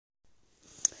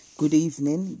Good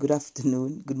evening, good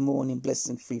afternoon, good morning,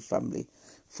 Blessing Free family,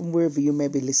 from wherever you may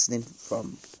be listening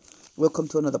from. Welcome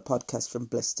to another podcast from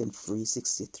Blessing Free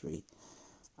 63.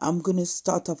 I'm going to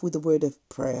start off with a word of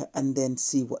prayer and then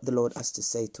see what the Lord has to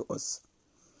say to us.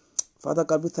 Father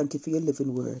God, we thank you for your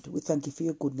living word. We thank you for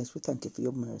your goodness. We thank you for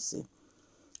your mercy.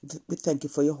 We thank you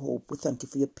for your hope. We thank you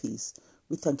for your peace.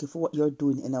 We thank you for what you're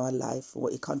doing in our life, for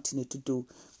what you continue to do.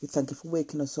 We thank you for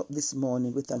waking us up this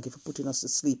morning. We thank you for putting us to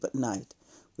sleep at night.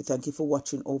 We thank you for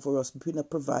watching over us, being a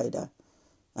provider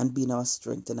and being our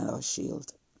strength and our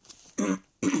shield.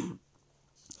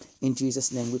 In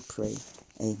Jesus' name we pray.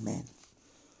 Amen.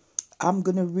 I'm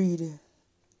going to read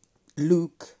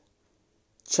Luke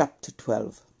chapter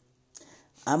 12.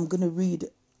 I'm going to read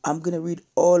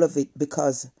all of it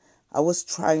because I was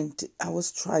trying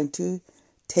to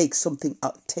take something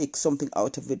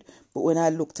out of it, but when I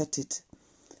looked at it,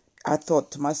 I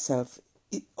thought to myself,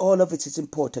 all of it is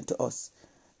important to us.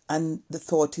 And the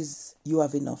thought is, you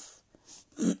have enough.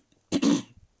 It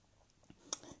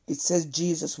says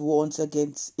Jesus warns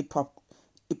against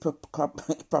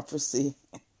hypocrisy.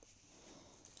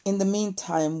 In the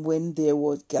meantime, when there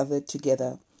was gathered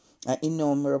together an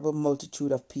innumerable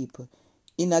multitude of people,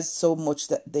 inasmuch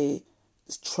that they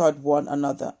trod one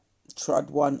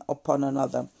upon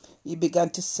another, he began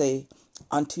to say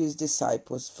unto his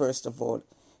disciples, first of all,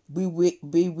 beware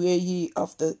ye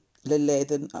of the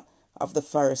leaven of the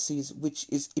Pharisees, which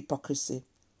is hypocrisy.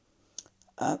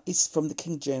 It's from the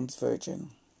King James Version.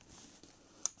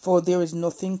 For there is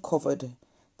nothing covered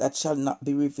that shall not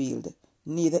be revealed,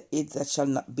 neither it that shall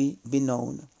not be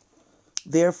known.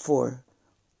 Therefore,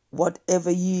 whatever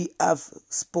ye have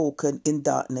spoken in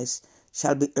darkness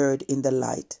shall be heard in the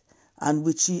light, and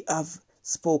which ye have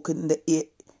spoken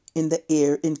in the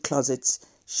air in closets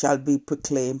shall be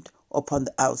proclaimed upon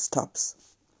the housetops.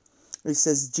 It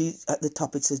says, at the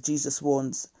top it says, Jesus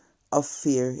warns of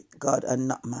fear God and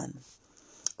not man.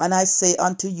 And I say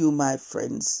unto you, my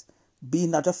friends, be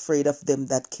not afraid of them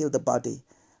that kill the body,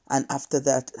 and after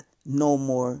that no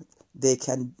more they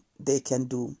can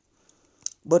do.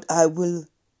 But I will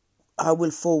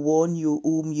forewarn you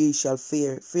whom ye shall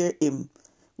fear. Fear him,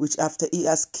 which after he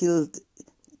hath killed,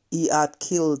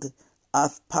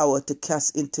 hath power to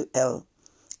cast into hell.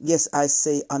 Yes, I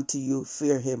say unto you,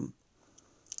 fear him.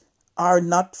 Are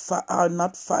not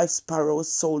 5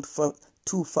 sparrows sold for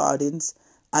 2 farthings,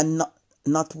 and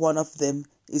not one of them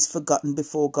is forgotten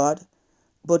before God?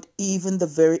 But even the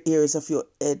very hairs of your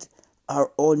head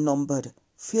are all numbered.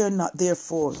 Fear not,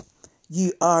 therefore,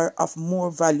 ye are of more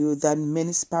value than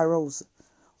many sparrows.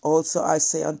 Also I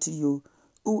say unto you,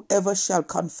 whoever shall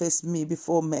confess me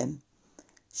before men,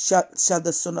 shall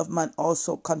the Son of Man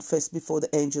also confess before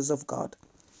the angels of God.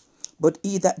 But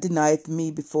he that denieth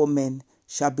me before men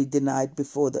shall be denied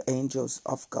before the angels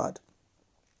of God.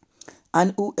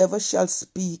 And whoever shall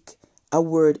speak a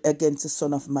word against the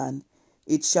Son of Man,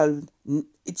 it shall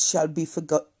be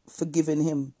forgiven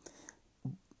him.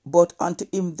 But unto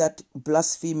him that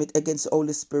blasphemeth against the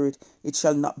Holy Spirit, it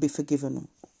shall not be forgiven.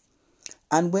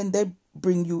 And when they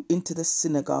bring you into the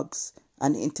synagogues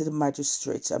and into the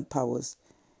magistrates and powers,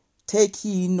 take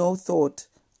ye no thought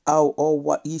how or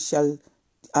what ye shall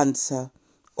answer,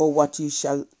 or what ye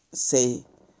shall say.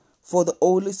 For the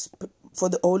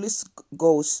Holy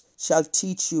Ghost shall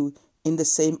teach you in the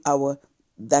same hour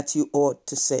that you ought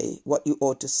to say, what you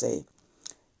ought to say.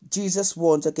 Jesus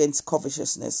warns against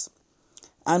covetousness.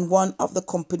 And one of the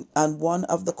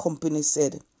company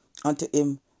said unto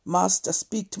him, Master,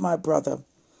 speak to my brother,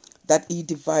 that he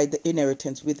divide the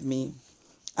inheritance with me.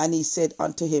 And he said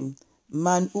unto him,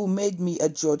 Man, who made me a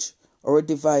judge or a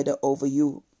divider over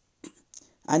you?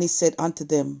 And he said unto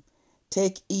them,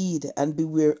 Take heed and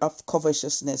beware of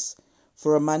covetousness,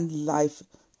 for a man's life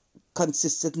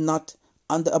consisteth not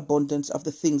on the abundance of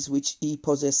the things which he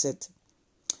possesseth.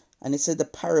 And he said the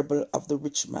parable of the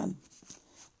rich man.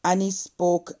 And he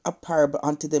spoke a parable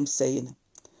unto them, saying,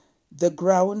 The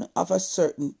ground of a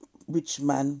certain rich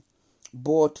man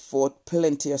brought forth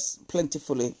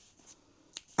plentifully.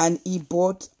 And he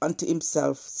bought unto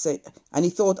himself, and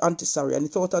he thought unto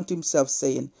himself,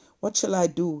 saying, What shall I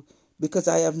do? Because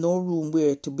I have no room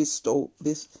where to bestow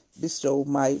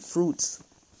my fruits.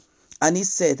 And he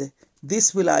said,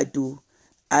 This will I do.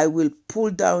 I will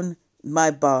pull down my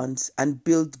barns and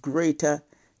build greater.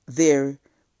 There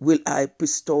will I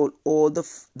bestow all the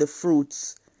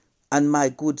fruits and my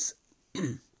goods.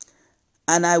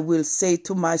 And I will say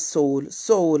to my soul,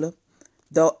 Soul,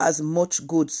 thou hast much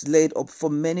goods laid up for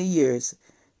many years.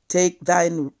 Take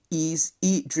thine ease,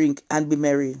 eat, drink, and be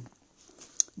merry.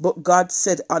 But God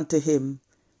said unto him,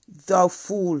 Thou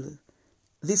fool,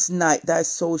 this night thy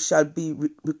soul shall be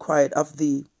required of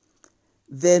thee.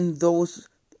 then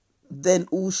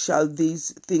who shall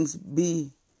these things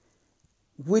be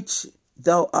which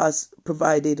thou hast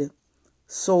provided?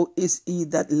 So is he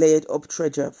that laid up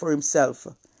treasure for himself,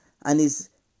 and is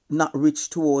not rich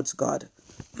towards God.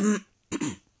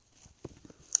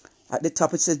 At the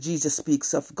top it says Jesus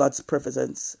speaks of God's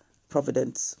providence.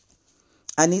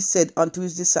 And he said unto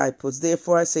his disciples,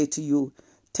 Therefore I say to you,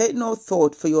 take no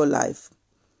thought for your life,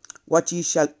 what ye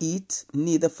shall eat,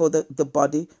 neither for the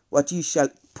body what ye shall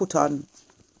put on.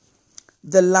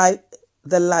 The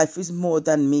life is more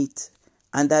than meat,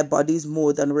 and thy body is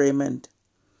more than raiment.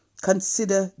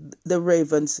 Consider the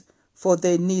ravens, for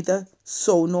they neither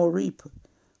sow nor reap,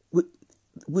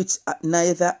 which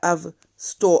neither have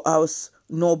storehouse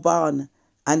nor barn,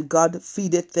 and God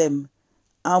feedeth them.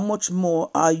 How much more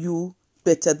are you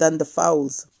better than the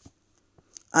fowls?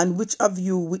 And which of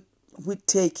you with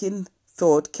taking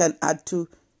thought can add to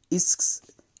his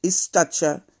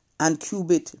stature and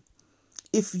cubit?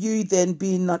 If ye then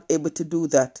be not able to do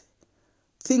that,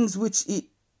 things which is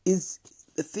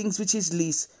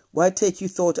least, why take you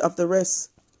thought of the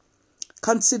rest?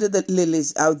 Consider the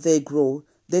lilies how they grow,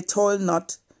 they toil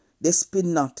not, they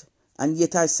spin not, and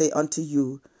yet I say unto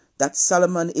you that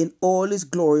Solomon in all his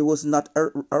glory was not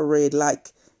arrayed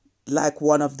like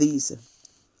one of these.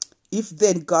 If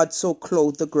then God so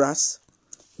clothe the grass,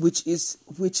 which is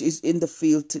in the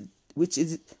field,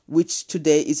 which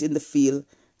today is in the field,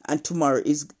 and tomorrow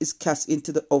is cast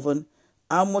into the oven,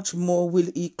 how much more will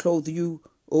he clothe you,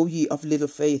 O ye of little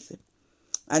faith?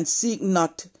 And seek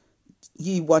not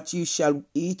ye what you shall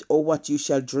eat or what you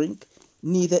shall drink,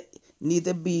 neither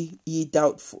be ye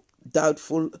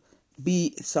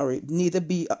neither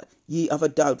be ye of a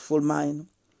doubtful mind.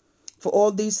 For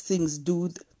all these things do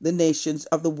the nations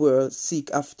of the world seek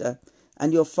after,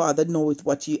 and your Father knoweth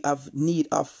what ye have need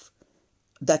of,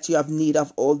 that you have need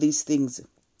of all these things.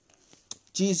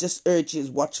 Jesus urges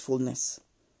watchfulness.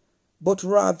 But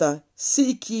rather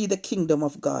seek ye the kingdom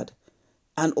of God,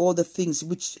 and all these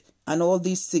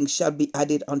things shall be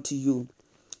added unto you.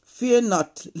 Fear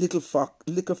not, little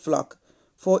flock,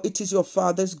 for it is your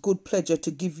Father's good pleasure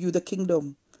to give you the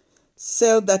kingdom.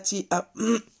 Sell that ye have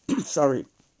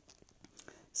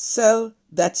Sell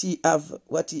that ye have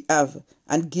what ye have,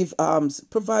 and give alms.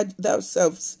 Provide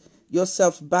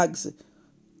yourself bags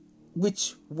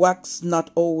which wax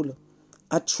not old,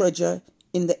 a treasure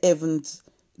in the heavens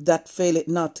that faileth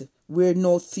not, where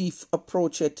no thief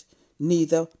approacheth,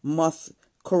 neither moth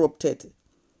corrupteth.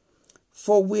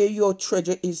 For where your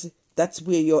treasure is, that's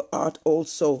where your heart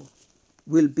also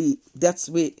will be.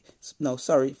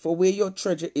 For where your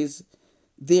treasure is,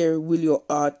 there will your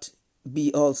heart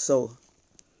be also.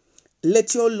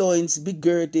 Let your loins be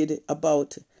girded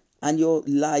about, and your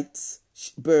lights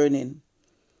burning,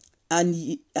 and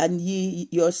ye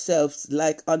yourselves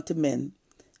like unto men,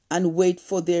 and wait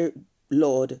for their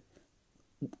Lord.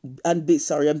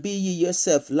 Be ye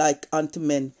yourself like unto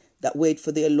men that wait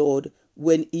for their Lord,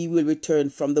 when he will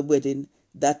return from the wedding,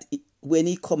 that when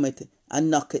he cometh and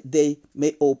knocketh, they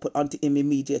may open unto him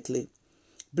immediately.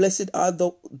 Blessed are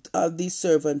these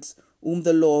servants, whom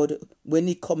the Lord, when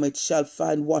he cometh, shall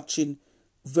find watching.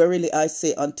 Verily I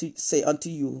say unto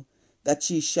you, that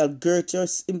he shall gird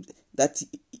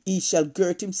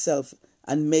himself,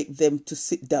 and make them to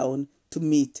sit down to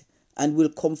meat, and will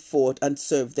come forth and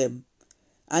serve them.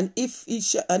 And if he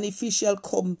shall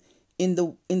come in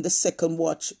the second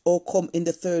watch, or come in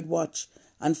the third watch,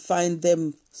 and find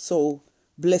them so,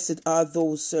 blessed are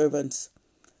those servants.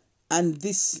 And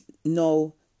this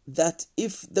know, that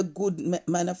if the good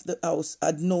man of the house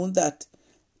had known that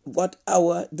what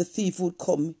hour the thief would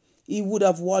come, he would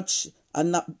have watched,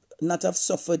 and not have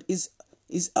suffered his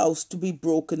house to be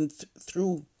broken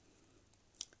through.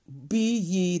 Be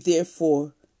ye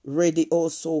therefore ready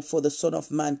also, for the Son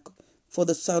of Man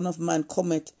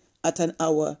cometh at an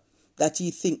hour that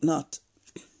ye think not.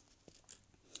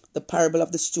 The parable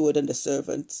of the steward and the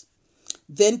servants.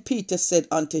 Then Peter said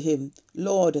unto him,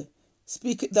 Lord,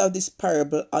 speakest thou this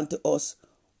parable unto us,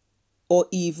 or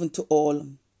even to all?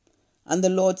 And the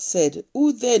Lord said,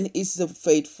 Who then is the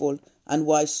faithful and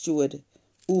wise steward,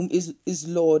 whom his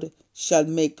Lord shall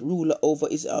make ruler over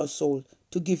his household,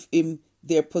 to give him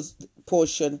their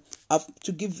portion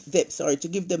to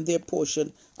give them their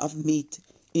portion of meat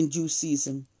in due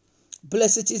season?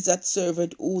 Blessed is that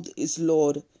servant whom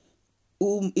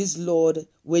his Lord,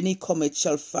 when he cometh,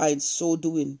 shall find so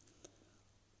doing.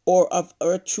 Or of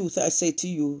a truth I say to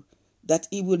you, that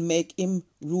he will make him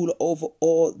ruler over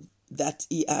all that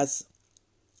he has.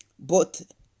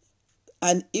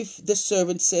 And if the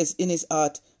servant says in his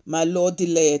heart, My Lord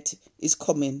delayeth his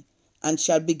coming, and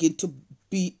shall begin to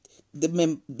beat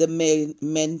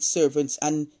men servants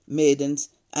and maidens,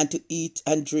 and to eat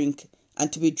and drink,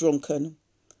 and to be drunken.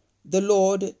 The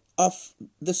Lord of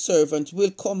the servant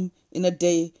will come in a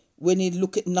day when he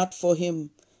looketh not for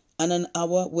him, and an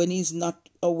hour when he is not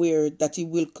aware that he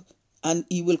will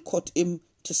cut him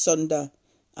to sunder,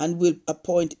 and will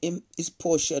appoint him his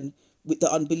portion with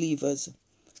the unbelievers.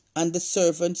 And the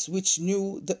servants which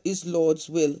knew his Lord's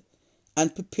will,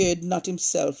 and prepared not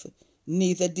himself,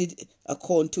 neither did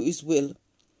according to his will,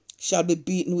 shall be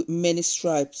beaten with many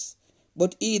stripes.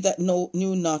 But he that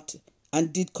knew not,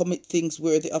 and did commit things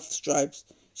worthy of stripes,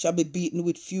 shall be beaten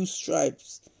with few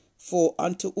stripes. For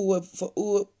unto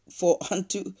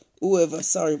whoever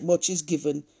much is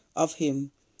given of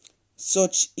him,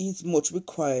 such is much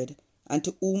required. And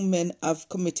to whom men have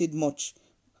committed much,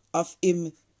 of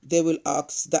him they will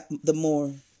ask that the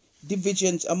more.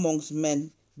 Divisions amongst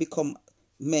men become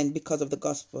men because of the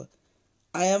gospel.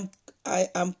 I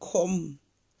am come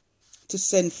to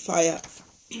send fire.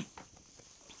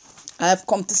 I have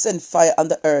come to send fire on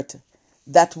the earth.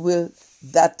 That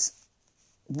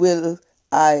will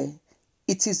I.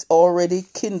 It is already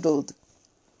kindled.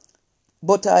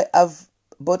 But I have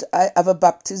a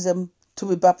baptism to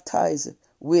be baptized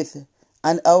with,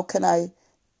 and how can I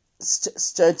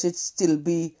start it still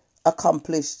be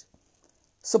accomplished?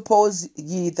 Suppose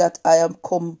ye that I have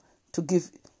come to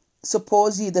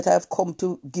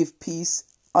give peace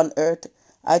on earth.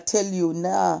 I tell you,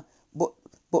 but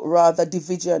rather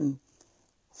division.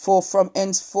 For from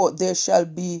henceforth there shall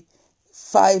be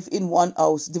 5 in one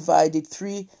house, divided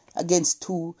 3 against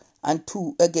 2, and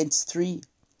 2 against 3.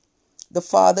 The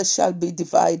father shall be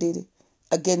divided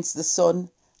against the son,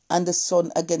 and the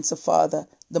son against the father,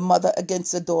 the mother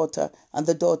against the daughter, and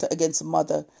the daughter against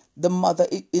the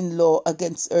mother-in-law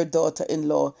against her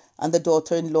daughter-in-law, and the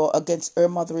daughter-in-law against her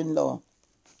mother-in-law.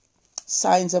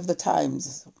 Signs of the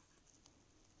times.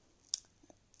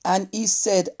 And he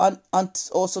said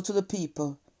also to the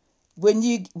people, when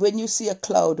you see a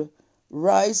cloud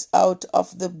rise out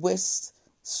of the west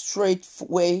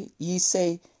straightway, ye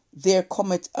say, there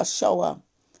cometh a shower,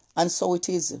 and so it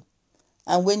is.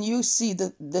 And when you see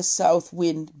the south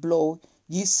wind blow,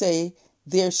 ye say,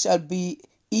 there shall be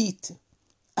heat,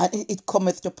 and it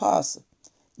cometh to pass.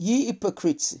 Ye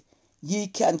hypocrites, ye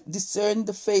can discern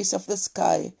the face of the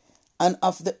sky and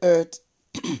of the earth,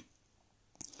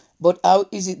 but how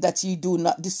is it that ye do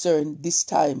not discern this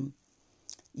time?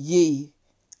 Yea,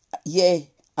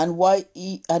 and why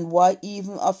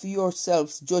even of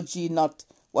yourselves judge ye not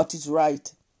what is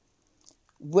right?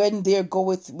 When there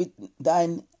goeth with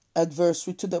thine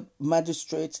adversary to the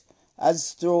magistrate,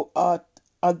 as thou art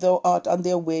on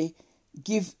their way,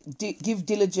 give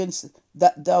diligence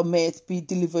that thou mayest be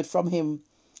delivered from him,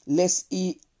 lest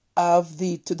he have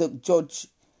thee to the judge,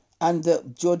 and the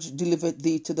judge deliver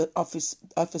thee to the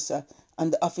officer,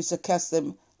 and the officer cast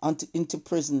them into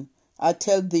prison. I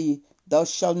tell thee, thou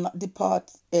shalt not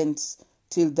depart hence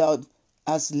till thou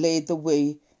hast laid the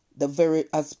way,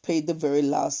 hast paid the very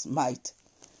last mite.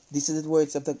 This is the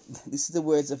words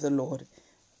of the Lord.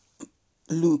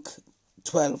 Luke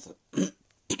 12.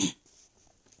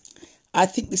 I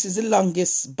think this is the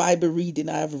longest Bible reading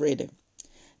I have read,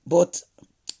 but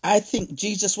I think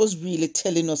Jesus was really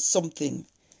telling us something,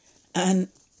 and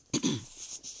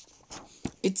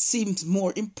it seems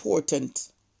more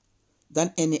important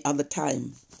than any other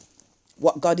time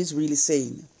what God is really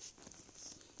saying,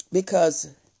 because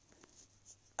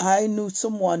I knew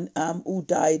someone who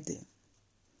died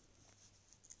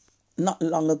not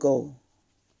long ago,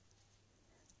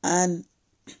 and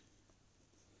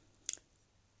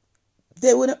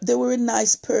they were a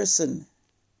nice person.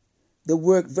 They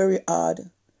worked very hard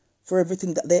for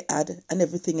everything that they had and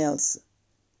everything else.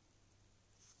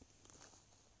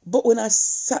 But when I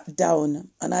sat down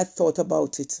and I thought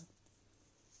about it,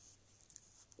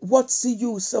 what's the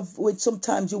use of when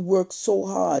sometimes you work so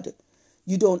hard,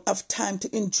 you don't have time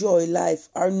to enjoy life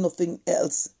or nothing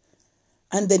else,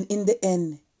 and then in the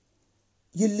end,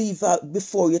 you leave out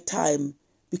before your time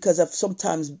because of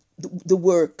sometimes the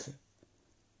work,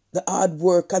 the hard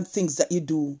work and things that you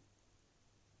do.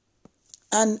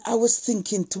 And I was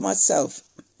thinking to myself,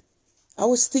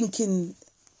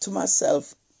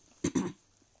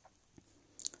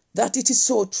 that it is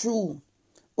so true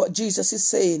what Jesus is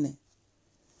saying.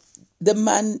 The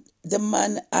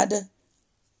man had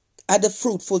a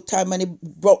fruitful time, and he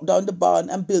broke down the barn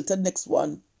and built a next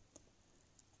one.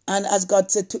 And as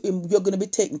God said to him, you're going to be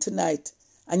taken tonight,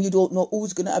 and you don't know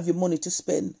who's going to have your money to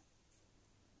spend.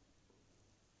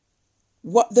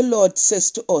 What the Lord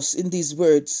says to us in these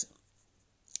words,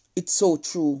 it's so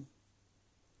true.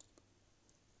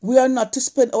 We are not to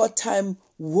spend our time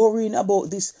worrying about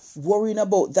this, worrying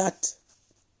about that.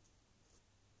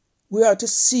 We are to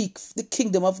seek the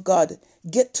kingdom of God,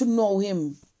 get to know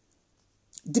him,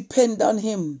 depend on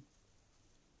him.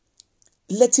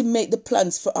 Let him make the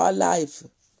plans for our life.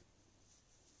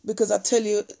 Because I tell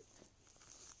you,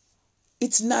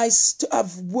 it's nice to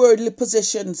have worldly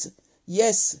possessions.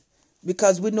 Yes,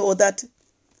 because we know that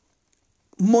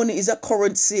money is a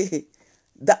currency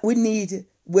that we need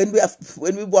when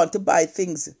we want to buy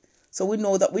things. So we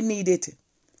know that we need it.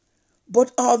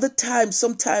 But all the time,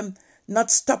 sometimes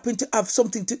not stopping to have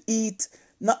something to eat,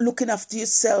 not looking after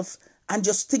yourself, and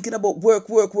just thinking about work.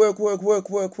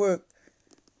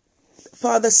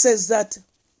 Father says that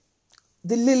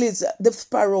the lilies, the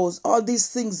sparrows, all these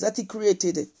things that he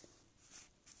created,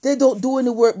 they don't do any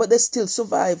work, but they still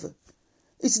survive.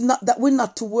 It's not that we're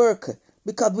not to work,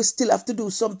 because we still have to do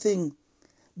something.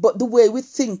 But the way we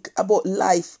think about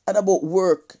life and about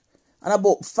work and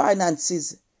about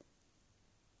finances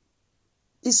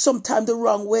is sometimes the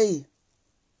wrong way.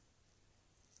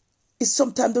 It's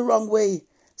sometimes the wrong way.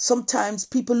 Sometimes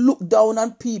people look down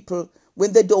on people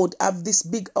when they don't have this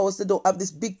big house, they don't have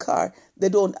this big car, they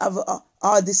don't have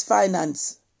all this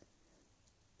finance.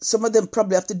 Some of them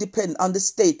probably have to depend on the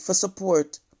state for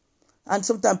support. And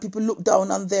sometimes people look down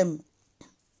on them.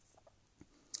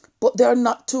 But they are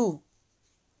not to.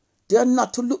 They are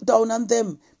not to look down on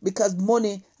them, because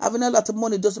money, having a lot of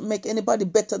money doesn't make anybody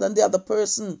better than the other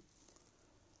person.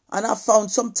 And I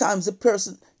found sometimes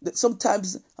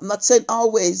I'm not saying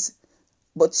always,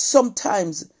 but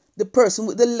sometimes the person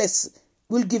with the less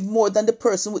will give more than the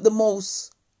person with the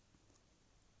most.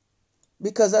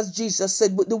 Because as Jesus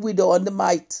said with the widow and the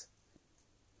mite,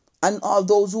 and all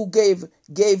those who gave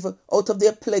out of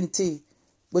their plenty,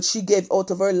 but she gave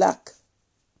out of her lack.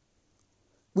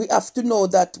 We have to know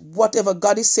that whatever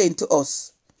God is saying to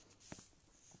us,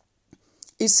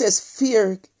 He says,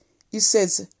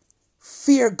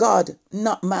 fear God,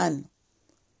 not man.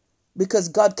 Because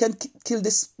God can kill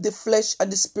the flesh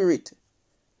and the spirit.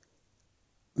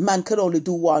 Man can only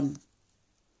do one.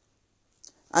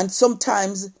 And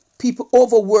sometimes people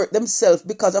overwork themselves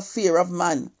because of fear of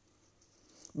man.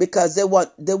 Because they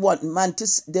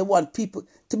want people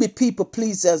to be people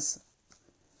pleasers.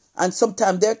 And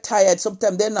sometimes they're tired,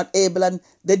 sometimes they're not able, and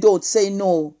they don't say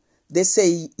no. They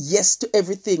say yes to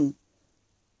everything.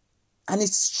 And it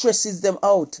stresses them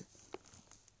out.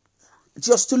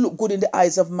 Just to look good in the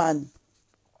eyes of man.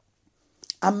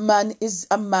 A man is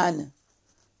a man.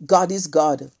 God is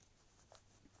God.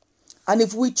 And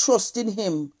if we trust in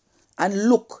Him and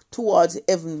look towards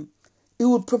heaven, He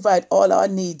will provide all our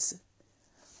needs.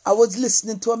 I was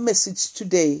listening to a message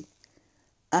today,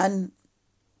 and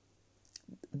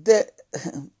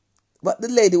what the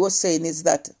lady was saying is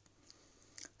that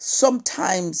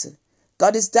sometimes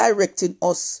God is directing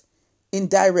us in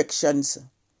directions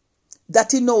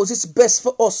that He knows it's best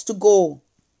for us to go.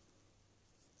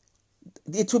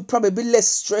 It will probably be less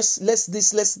stress, less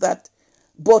this, less that.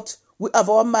 But we have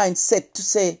our mind set to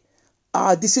say,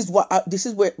 this is what I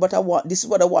want. This is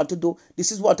what I want to do.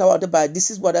 This is what I want to buy. This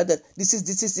is what this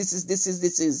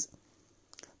is.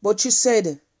 But she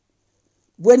said,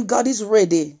 when God is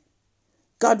ready,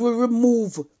 God will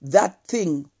remove that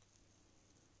thing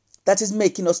that is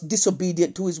making us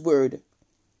disobedient to His word.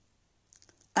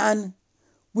 And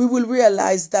we will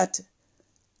realize that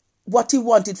what He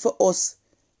wanted for us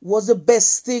was the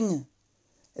best thing.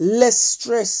 Less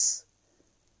stress,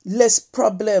 less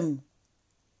problem.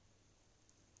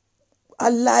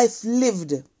 A life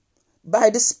lived by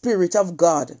the Spirit of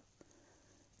God.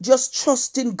 Just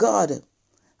trusting God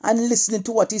and listening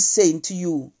to what He's saying to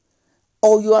you.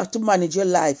 How you have to manage your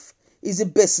life is the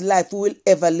best life we will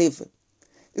ever live.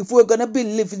 If we're gonna be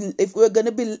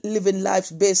living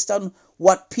lives based on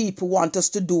what people want us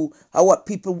to do, or what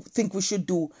people think we should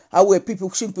do, or where people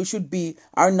think we should be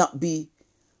or not be,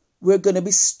 we're gonna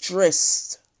be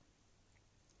stressed.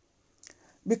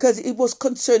 Because it was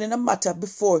concerning a matter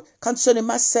before, concerning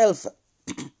myself.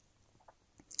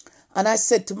 And I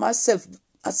said to myself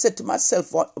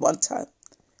one time,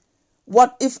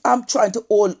 what if I'm trying to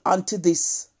hold on to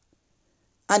this,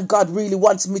 and God really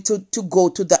wants me to go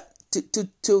to that,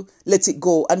 to let it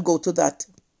go and go to that?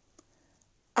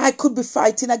 I could be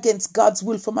fighting against God's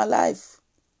will for my life.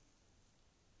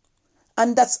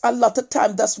 And that's a lot of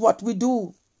time, that's what we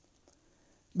do.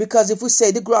 Because if we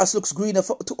say the grass looks greener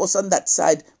to us on that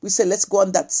side, we say let's go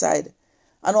on that side.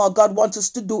 And all God wants us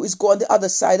to do is go on the other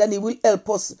side, and He will help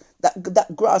us.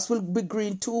 That grass will be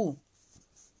green too.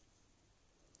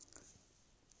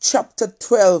 Chapter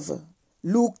 12,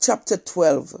 Luke chapter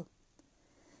 12,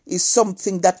 is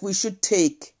something that we should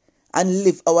take and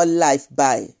live our life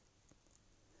by.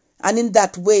 And in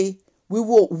that way, we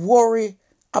won't worry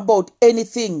about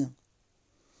anything,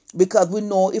 because we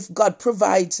know if God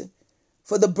provides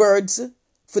for the birds,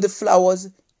 for the flowers,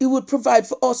 He will provide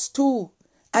for us too.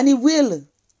 And He will.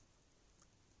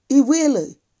 He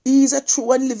will. He is a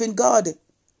true and living God.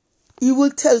 He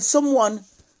will tell someone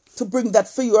to bring that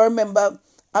for you. I remember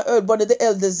I heard one of the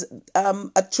elders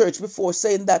at church before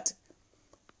saying that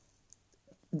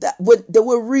when they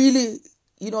were really,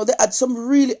 they had some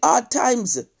really hard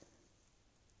times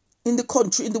in the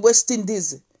country, in the West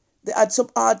Indies. They had some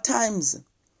hard times.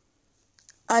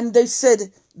 And they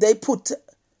said they put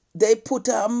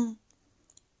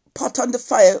pot on the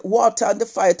fire, water on the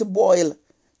fire to boil,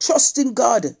 trusting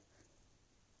God.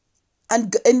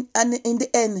 And in the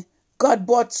end, God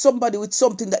brought somebody with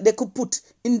something that they could put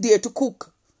in there to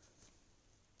cook.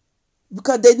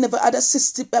 Because they never had a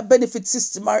system, a benefit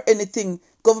system or anything,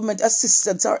 government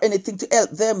assistance or anything to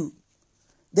help them.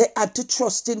 They had to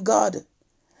trust in God.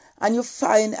 And you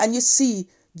find and you see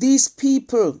these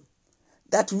people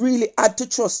that really had to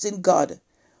trust in God.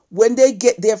 When they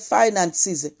get their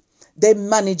finances, they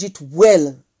manage it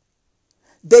well.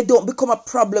 They don't become a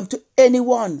problem to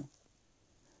anyone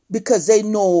because they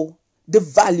know the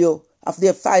value of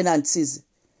their finances.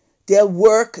 They'll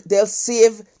work, they'll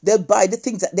save, they'll buy the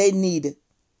things that they need.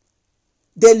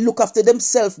 They look after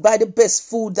themselves, buy the best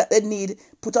food that they need,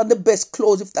 put on the best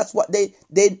clothes if that's what they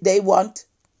want.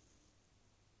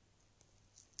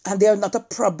 And they are not a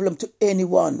problem to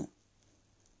anyone.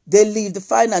 They leave the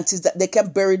finances that they can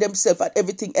bury themselves and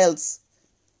everything else.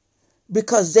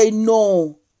 Because they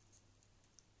know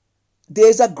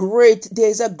there's a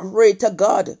greater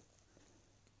God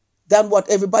than what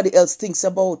everybody else thinks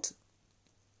about.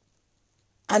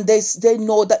 And they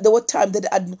know that there were times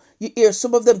that you hear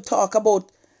some of them talk about,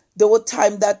 there were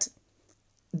times that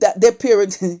their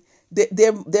parents,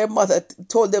 their mother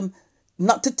told them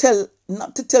not to tell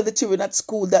the children at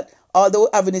school that all they were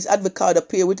having is avocado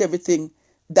pear with everything.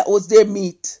 That was their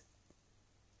meat.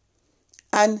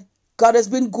 And God has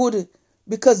been good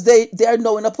because they are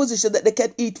now in a position that they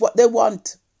can eat what they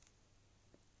want.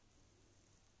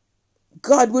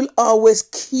 God will always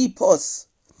keep us.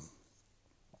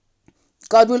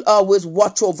 God will always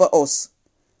watch over us.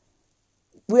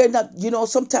 We're not,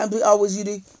 sometimes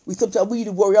we sometimes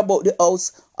worry about the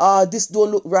house. This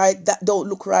don't look right, that don't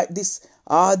look right,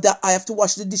 that I have to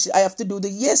wash the dishes, I have to do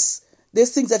yes,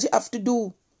 there's things that you have to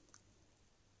do.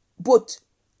 But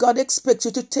God expects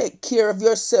you to take care of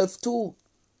yourself too.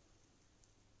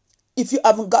 If you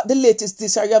haven't got the latest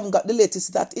this or you haven't got the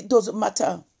latest that, it doesn't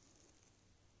matter.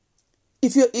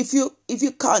 If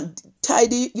you can't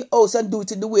tidy your house and do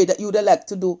it in the way that you would like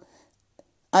to do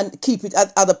and keep it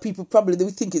as other people probably they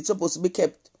think it's supposed to be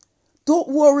kept, don't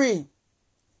worry.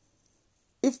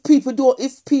 If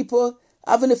people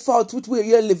have any fault with where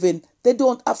you're living, they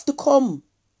don't have to come.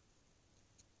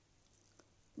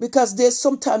 Because there's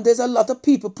a lot of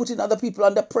people putting other people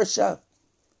under pressure.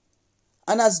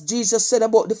 And as Jesus said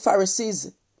about the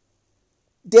Pharisees,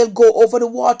 they'll go over the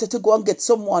water to go and get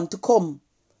someone to come.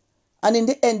 And in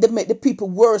the end, they make the people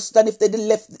worse than if they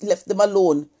left them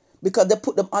alone, because they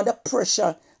put them under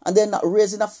pressure and they're not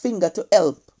raising a finger to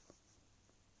help.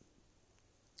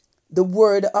 The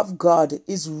word of God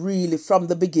is really from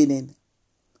the beginning.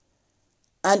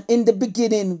 And in the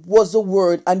beginning was the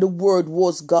word, and the word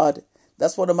was God.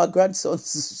 That's one of my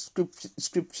grandson's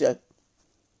scripture.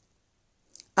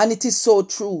 And it is so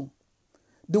true.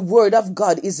 The word of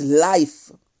God is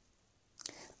life.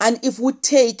 And if we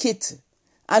take it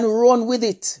and run with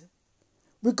it,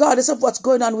 regardless of what's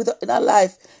going on in our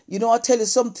life, I'll tell you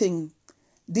something.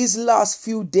 These last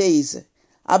few days,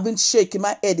 I've been shaking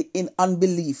my head in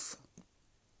unbelief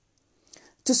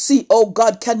to see how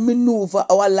God can maneuver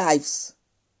our lives.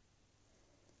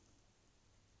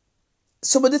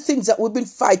 Some of the things that we've been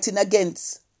fighting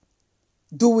against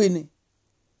doing,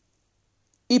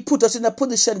 He put us in a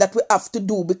position that we have to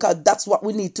do because that's what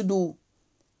we need to do.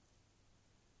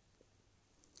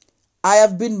 I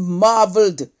have been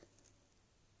marveled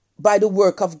by the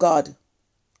work of God.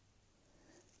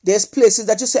 There's places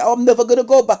that you say, I'm never going to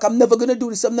go back. I'm never going to do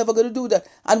this. I'm never going to do that.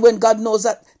 And when God knows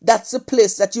that that's the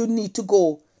place that you need to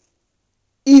go,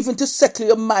 even to settle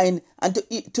your mind and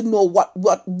to know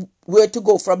where to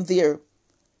go from there.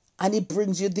 And He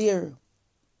brings you there.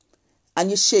 And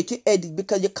you shake your head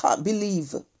because you can't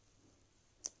believe.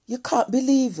 You can't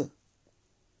believe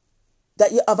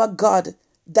that you have a God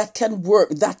that can work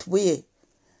that way.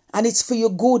 And it's for your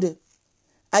good.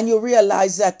 And you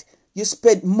realize that you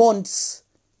spent months,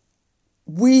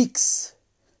 weeks,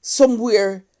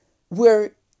 somewhere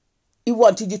where He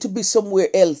wanted you to be somewhere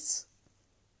else.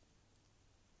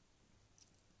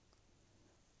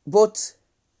 but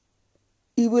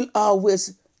He will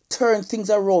always turn things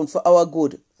around for our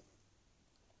good.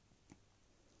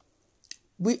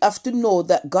 We have to know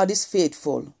that God is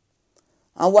faithful.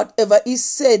 And whatever He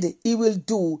said He will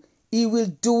do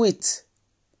it.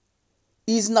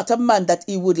 He is not a man that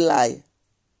He would lie.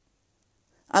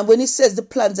 And when He says the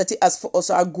plans that He has for us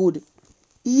are good,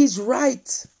 He is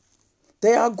right.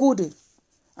 They are good.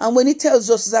 And when He tells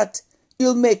us that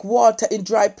He'll make water in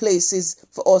dry places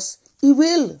for us, He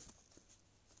will.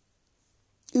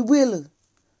 He will.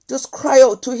 Just cry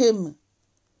out to Him.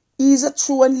 He is a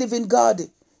true and living God.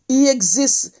 He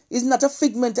exists. He's not a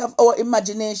figment of our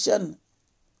imagination.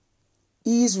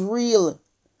 He is real.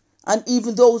 And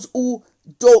even those who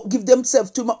don't give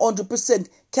themselves to Him 100%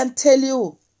 can tell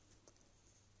you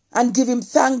and give Him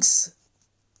thanks,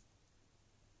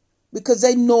 because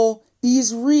they know He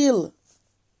is real.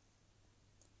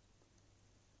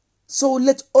 So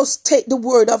let us take the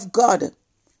word of God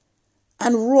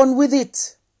and run with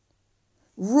it.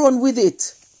 Run with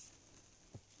it.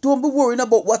 Don't be worrying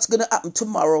about what's going to happen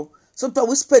tomorrow. Sometimes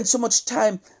we spend so much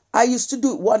time. I used to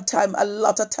do it one time, a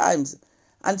lot of times.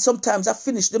 And sometimes I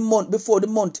finished the month before the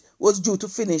month was due to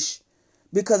finish,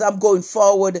 because I'm going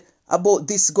forward about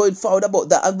this, going forward about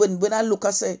that. And when I look,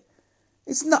 I say,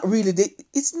 it's not really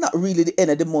the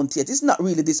end of the month yet. It's not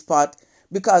really this part,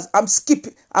 because I'm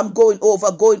skipping, I'm going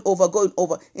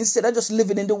over. Instead of just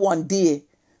living in the one day,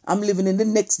 I'm living in the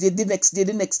next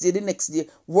day,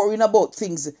 worrying about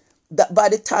things that by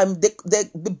the time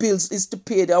the bills is to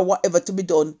pay or whatever to be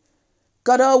done,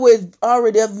 God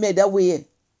already have made a way.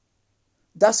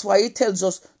 That's why He tells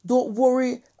us, don't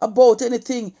worry about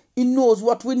anything. He knows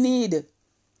what we need.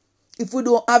 If we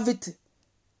don't have it,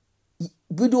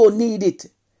 we don't need it.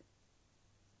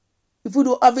 If we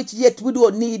don't have it yet, we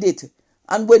don't need it.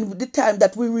 And when the time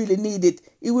that we really need it,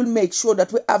 He will make sure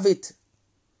that we have it.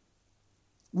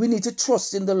 We need to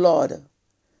trust in the Lord.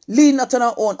 Lean not on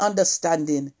our own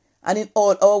understanding, and in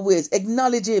all our ways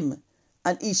acknowledge Him,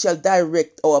 and He shall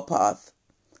direct our path.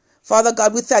 Father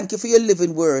God, we thank You for Your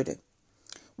living word.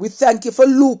 We thank You for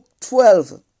Luke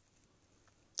 12.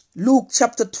 Luke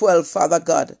chapter 12, Father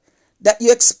God, that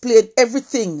You explain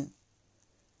everything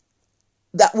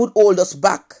that would hold us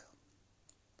back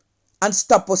and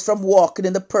stop us from walking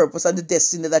in the purpose and the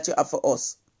destiny that You have for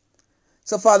us.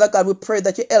 So, Father God, we pray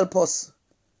that You help us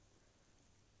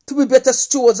to be better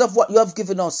stewards of what You have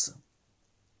given us.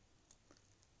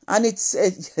 And it's,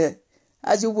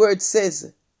 as Your word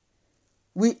says,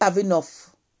 we have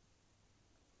enough.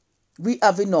 We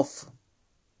have enough.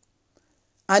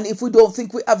 And if we don't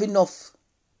think we have enough,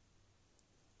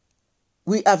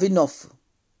 we have enough.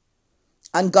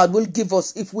 And God will give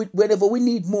us, whenever we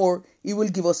need more, He will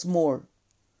give us more.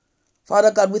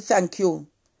 Father God, we thank You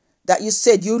that You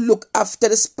said You look after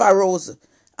the sparrows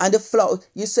and the flowers.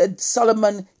 You said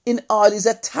Solomon in all his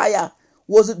attire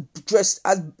was dressed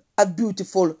as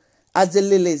beautiful as the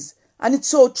lilies. And it's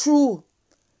so true,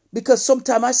 because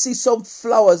sometimes I see some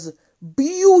flowers,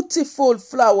 beautiful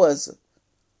flowers,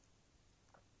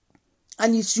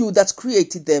 and it's You that's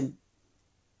created them.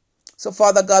 So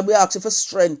Father God, we ask You for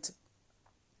strength,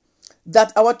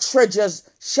 that our treasures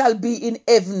shall be in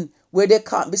heaven where they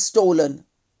can't be stolen.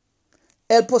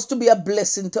 Help us to be a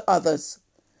blessing to others.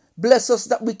 Bless us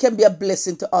that we can be a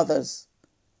blessing to others,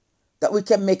 that we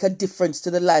can make a difference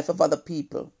to the life of other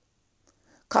people.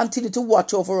 Continue to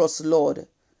watch over us, Lord,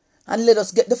 and let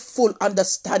us get the full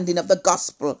understanding of the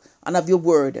gospel and of Your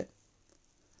word,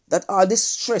 that all this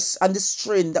stress and the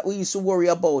strain that we used to worry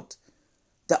about,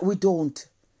 that we don't,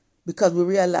 because we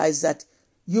realize that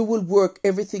You will work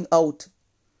everything out.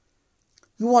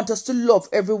 You want us to love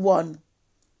everyone.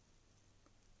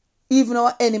 Even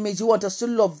our enemies, You want us to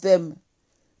love them.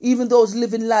 Even those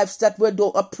living lives that we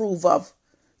don't approve of,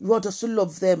 You want us to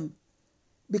love them.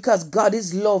 Because God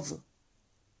is love.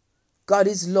 God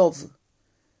is love.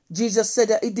 Jesus said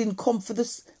that He didn't come for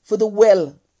the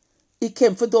well. He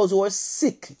came for those who were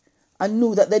sick and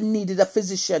knew that they needed a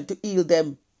physician to heal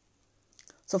them.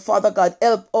 So Father God,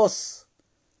 help us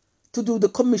to do the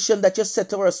commission that You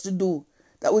set for us to do,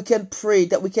 that we can pray,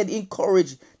 that we can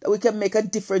encourage, that we can make a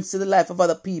difference in the life of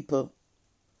other people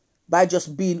by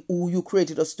just being who You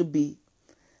created us to be.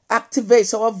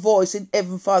 Activate our voice in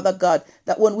heaven, Father God,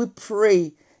 that when we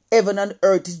pray, heaven and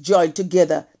earth is joined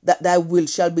together, that Thy will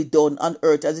shall be done on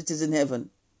earth as it is in heaven.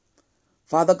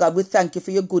 Father God, we thank You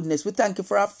for Your goodness. We thank You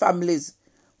for our families.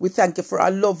 We thank You for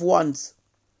our loved ones.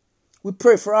 We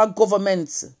pray for our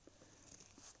governments,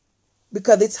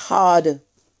 because it's hard.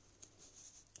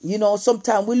 You know,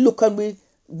 sometimes we look and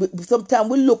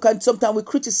sometimes we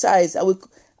criticize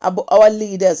about our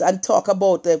leaders and talk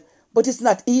about them, but it's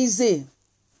not easy.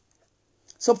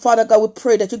 So, Father God, we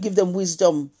pray that you give them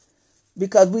wisdom,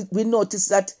 because we notice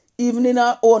that even in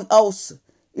our own house,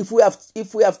 if we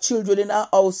have children in our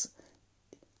house,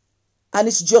 and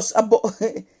it's just about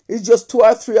it's just 2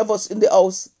 or 3 of us in the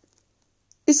house,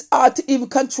 it's hard to even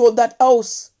control that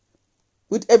house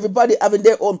with everybody having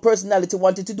their own personality,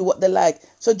 wanting to do what they like.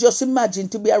 So just imagine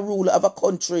to be a ruler of a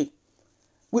country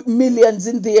with millions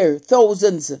in there,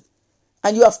 thousands,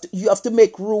 and you have to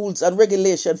make rules and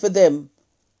regulation for them.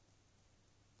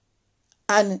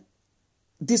 And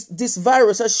this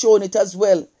virus has shown it as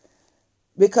well,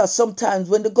 because sometimes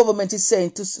when the government is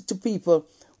saying to people,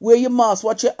 wear your mask,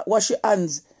 wash your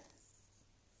hands,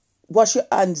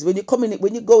 when you come in,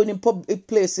 when you go in public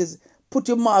places, put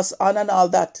your mask on and all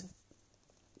that.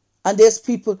 And there's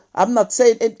people, I'm not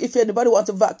saying if anybody wants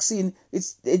a vaccine,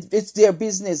 it's their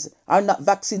business, or not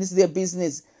vaccine, it's their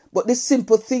business. But the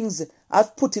simple things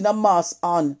of putting a mask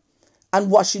on and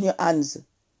washing your hands,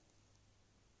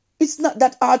 it's not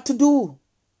that hard to do.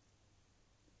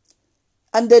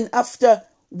 And then after,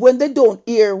 when they don't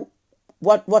hear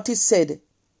what is said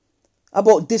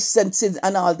about distancing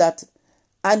and all that,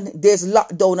 and there's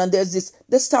lockdown and there's this,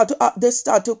 they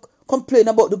start to complain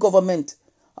about the government.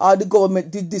 The government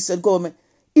did this and government.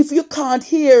 If you can't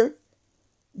hear,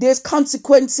 there's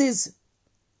consequences.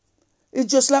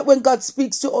 It's just like when God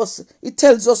speaks to us, He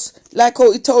tells us, like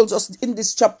how He tells us in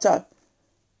this chapter,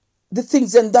 the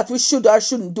things then that we should or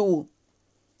shouldn't do.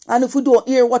 And if we don't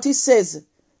hear what He says,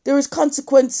 there is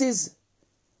consequences.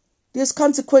 There's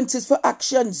consequences for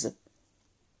actions.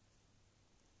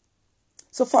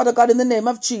 So, Father God, in the name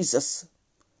of Jesus,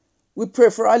 we pray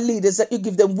for our leaders that you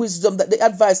give them wisdom, that the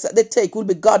advice that they take will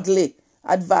be godly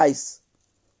advice,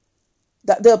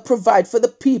 that they'll provide for the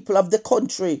people of the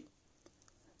country,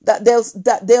 that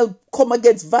they'll come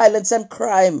against violence and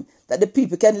crime, that the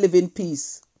people can live in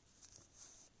peace,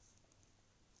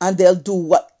 and they'll do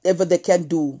whatever they can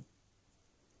do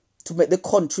to make the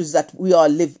countries that we all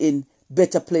live in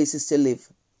better places to live.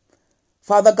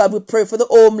 Father God, we pray for the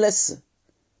homeless.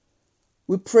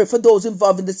 We pray for those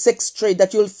involved in the sex trade,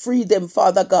 that you'll free them,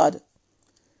 Father God.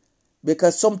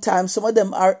 Because sometimes some of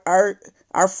them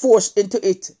are forced into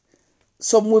it.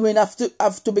 Some women have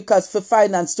to because for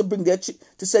finance to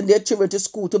send their children to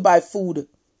school to buy food.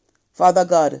 Father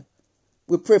God,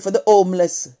 we pray for the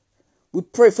homeless. We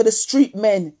pray for the street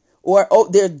men who are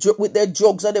out there with their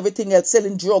drugs and everything else,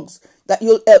 selling drugs, that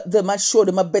you'll help them and show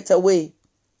them a better way.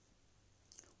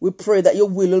 We pray that your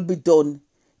will be done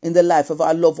in the life of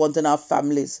our loved ones and our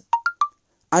families.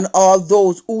 And all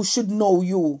those who should know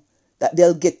you, that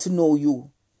they'll get to know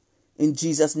you. In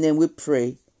Jesus' name we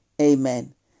pray.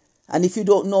 Amen. And if you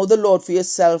don't know the Lord for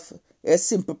yourself, a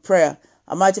simple prayer.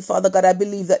 Almighty Father God, I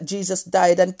believe that Jesus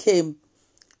died and came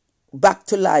back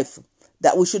to life,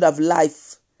 that we should have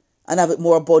life and have it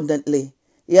more abundantly.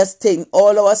 He has taken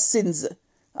all our sins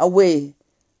away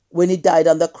when He died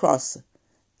on the cross.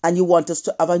 And you want us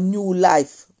to have a new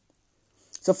life.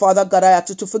 So, Father God, I ask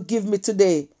you to forgive me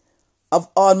today of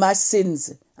all my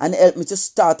sins and help me to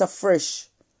start afresh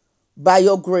by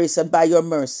your grace and by your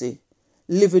mercy,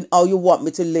 living how you want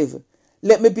me to live.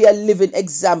 Let me be a living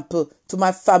example to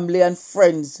my family and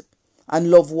friends and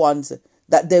loved ones,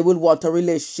 that they will want a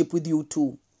relationship with you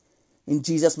too. In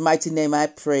Jesus' mighty name I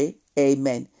pray.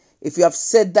 Amen. If you have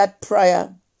said that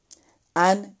prayer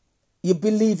and you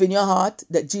believe in your heart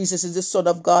that Jesus is the Son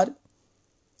of God,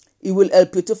 He will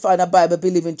help you to find a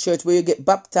Bible-believing church where you get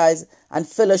baptized and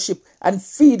fellowship and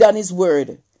feed on His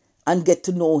word and get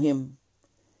to know Him.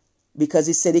 Because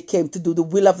He said He came to do the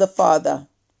will of the Father.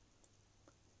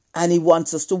 And He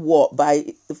wants us to walk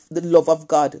by the love of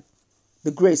God,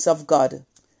 the grace of God,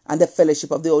 and the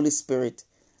fellowship of the Holy Spirit.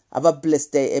 Have a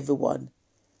blessed day, everyone.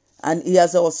 And He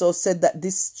has also said that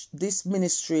this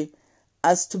ministry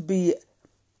has to be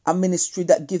a ministry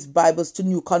that gives Bibles to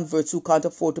new converts who can't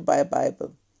afford to buy a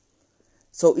Bible.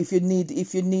 So if you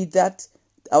need that,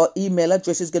 our email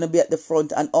address is going to be at the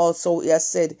front. And also He has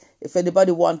said, if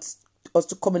anybody wants us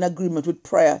to come in agreement with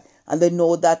prayer and they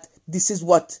know that this is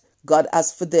what God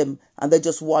has for them and they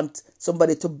just want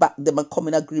somebody to back them and come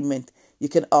in agreement, you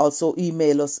can also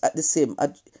email us at the same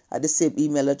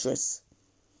email address.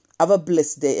 Have a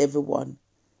blessed day, everyone.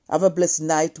 Have a blessed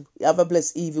night. Have a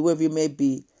blessed evening, wherever you may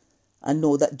be. And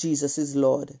know that Jesus is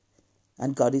Lord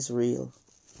and God is real.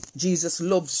 Jesus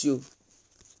loves you.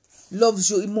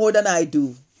 Loves you more than I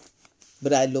do.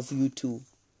 But I love you too.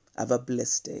 Have a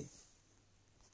blessed day.